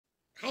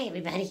Hi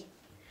everybody,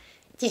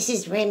 this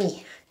is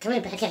Remi,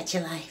 coming back at you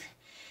live.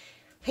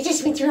 I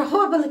just went through a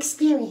horrible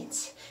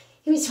experience.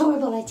 It was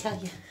horrible, I tell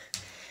you.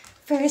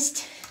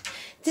 First,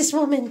 this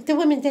woman, the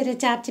woman that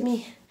adopted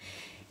me,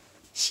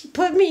 she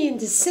put me in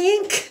the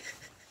sink,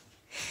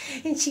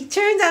 and she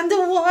turned on the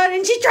water,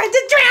 and she tried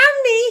to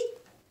drown me.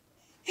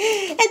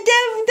 And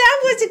then that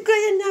wasn't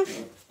good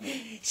enough.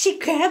 She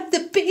grabbed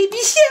the baby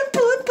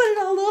shampoo and put it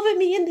all over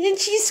me, and then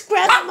she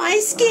scrubbed my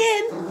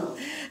skin.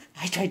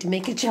 I tried to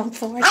make a jump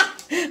for it,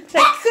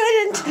 but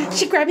I couldn't.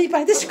 She grabbed me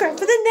by the scruff of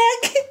the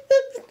neck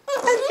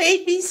and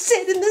made me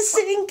sit in the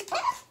sink.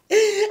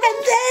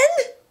 And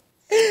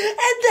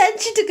then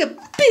she took a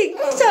big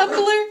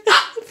tumbler,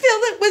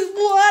 filled it with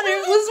water.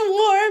 It was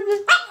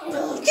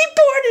warm. She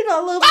poured it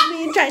all over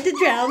me and tried to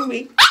drown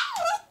me.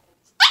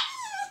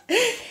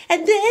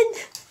 And then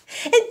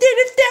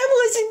if that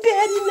wasn't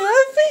bad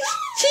enough,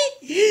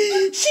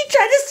 she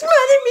tried to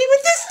smother me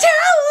with this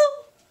towel.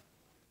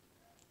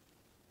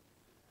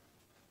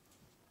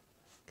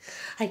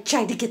 I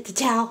tried to get the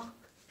towel.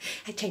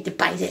 I tried to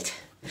bite it.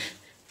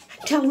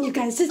 I'm telling you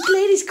guys, this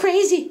lady's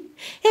crazy.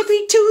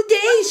 Every 2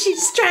 days,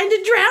 she's trying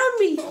to drown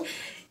me.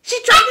 She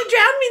tried to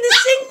drown me in the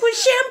sink with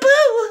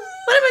shampoo.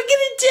 What am I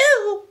going to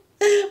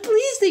do?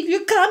 Please leave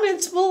your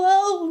comments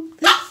below.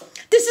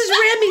 This is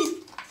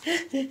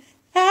Remi.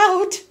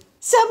 Out.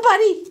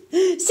 Somebody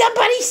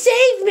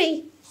save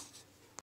me.